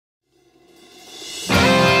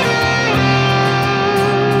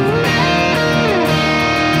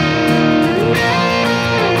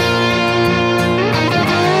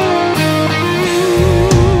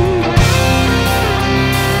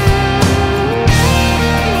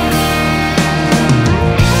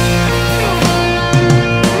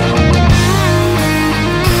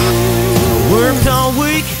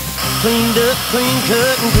clean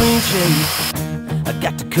cut and clean shave. I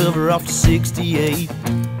got the cover off the 68.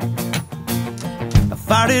 I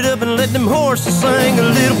fired it up and let them horses sing. A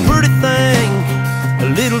little pretty thing, a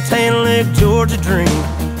little tan leg Georgia dream.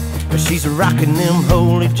 She's rocking them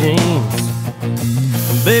holy jeans.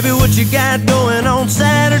 Baby, what you got going on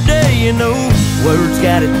Saturday? You know, word's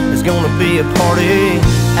got it, there's gonna be a party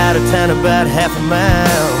out of town about half a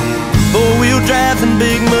mile. Four-wheel drives and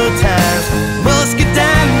big mud tires, musket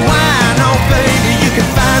down and wine. Oh baby, you can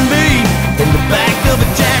find me in the back of a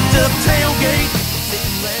jacked up tailgate,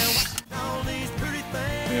 sitting around all these pretty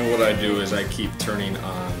things. And what I do is I keep turning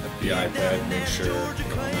on the iPad, make sure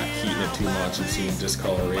I'm not heating it too much and seeing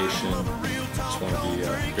discoloration. Just want to be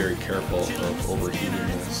very careful of overheating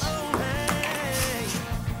this.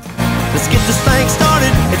 Let's get this thing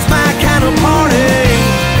started, it's my kind of party.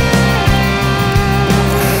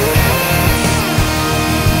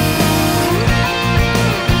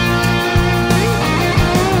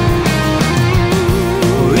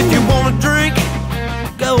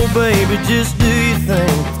 Baby, just do your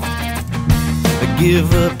thing, but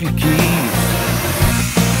give up your keys.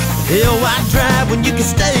 Hell, why drive when you can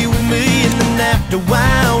stay with me? And then after a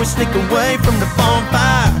while we sneak away from the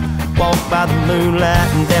bonfire, walk by the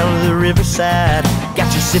moonlight and down to the riverside.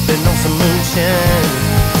 Got you sipping on some moonshine.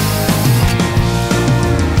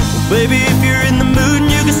 Well, baby, if you're in the mood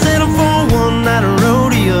and you can settle for one night of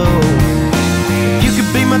rodeo, you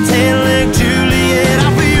could be my tan-leg Juliet,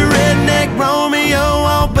 I'll be your redneck Romeo.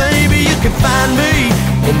 Oh baby, you can find me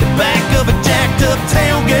in the back of a jacked up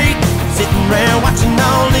tailgate, sitting around watching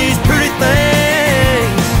all these pretty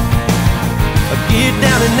things. I get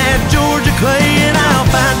down in that Georgia clay and I'll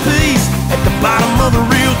find peace at the bottom of a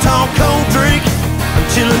real tall cold drink. I'm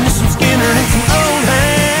chilling with some Skinner and some